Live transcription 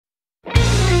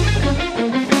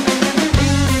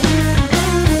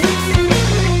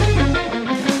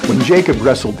Jacob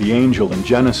wrestled the angel in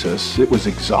Genesis, it was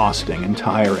exhausting and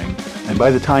tiring, and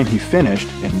by the time he finished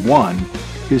and won,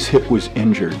 his hip was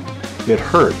injured. It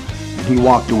hurt, and he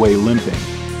walked away limping.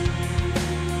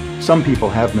 Some people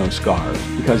have no scars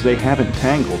because they haven't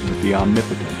tangled with the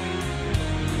omnipotent.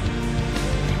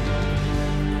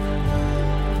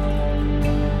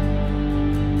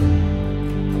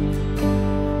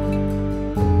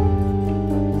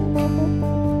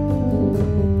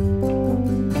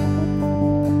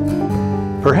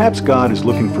 Perhaps God is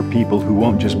looking for people who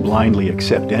won't just blindly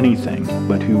accept anything,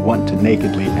 but who want to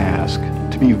nakedly ask,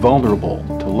 to be vulnerable,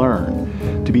 to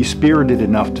learn, to be spirited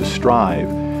enough to strive,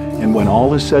 and when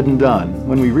all is said and done,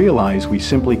 when we realize we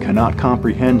simply cannot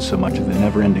comprehend so much of the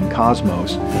never-ending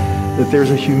cosmos, that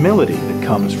there's a humility that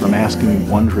comes from asking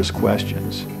wondrous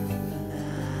questions.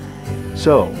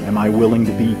 So, am I willing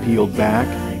to be peeled back,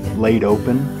 laid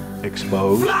open,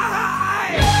 exposed?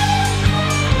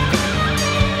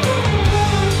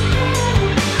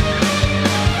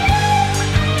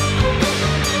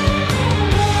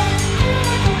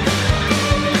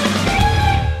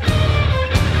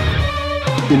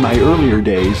 In my earlier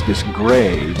days, this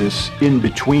gray, this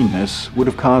in-betweenness would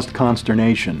have caused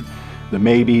consternation. The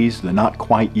maybes, the not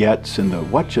quite yets, and the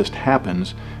what just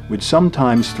happens would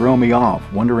sometimes throw me off,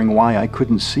 wondering why I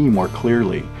couldn't see more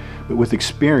clearly. But with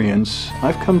experience,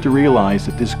 I've come to realize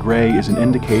that this gray is an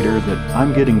indicator that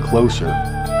I'm getting closer.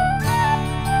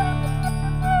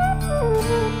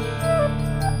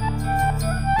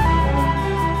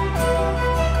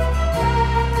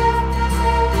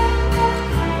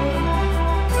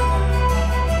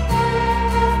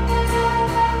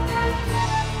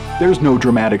 There's no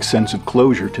dramatic sense of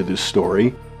closure to this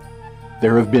story.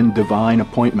 There have been divine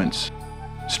appointments.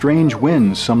 Strange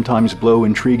winds sometimes blow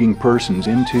intriguing persons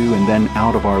into and then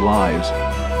out of our lives.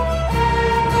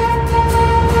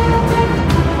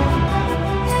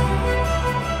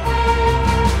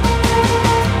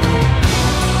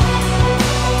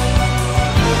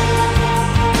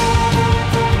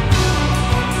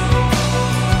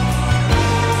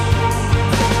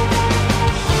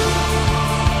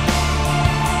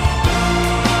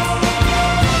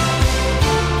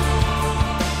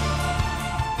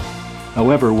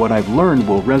 However, what I've learned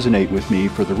will resonate with me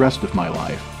for the rest of my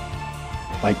life.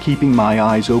 By keeping my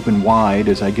eyes open wide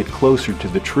as I get closer to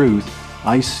the truth,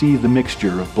 I see the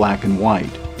mixture of black and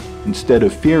white. Instead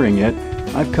of fearing it,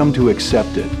 I've come to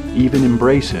accept it, even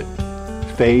embrace it.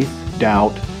 Faith,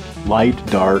 doubt, light,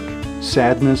 dark,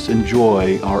 sadness, and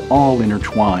joy are all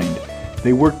intertwined.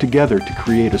 They work together to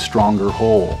create a stronger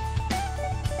whole.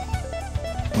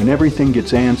 When everything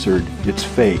gets answered, it's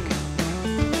fake.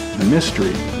 The mystery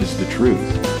is the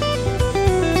truth.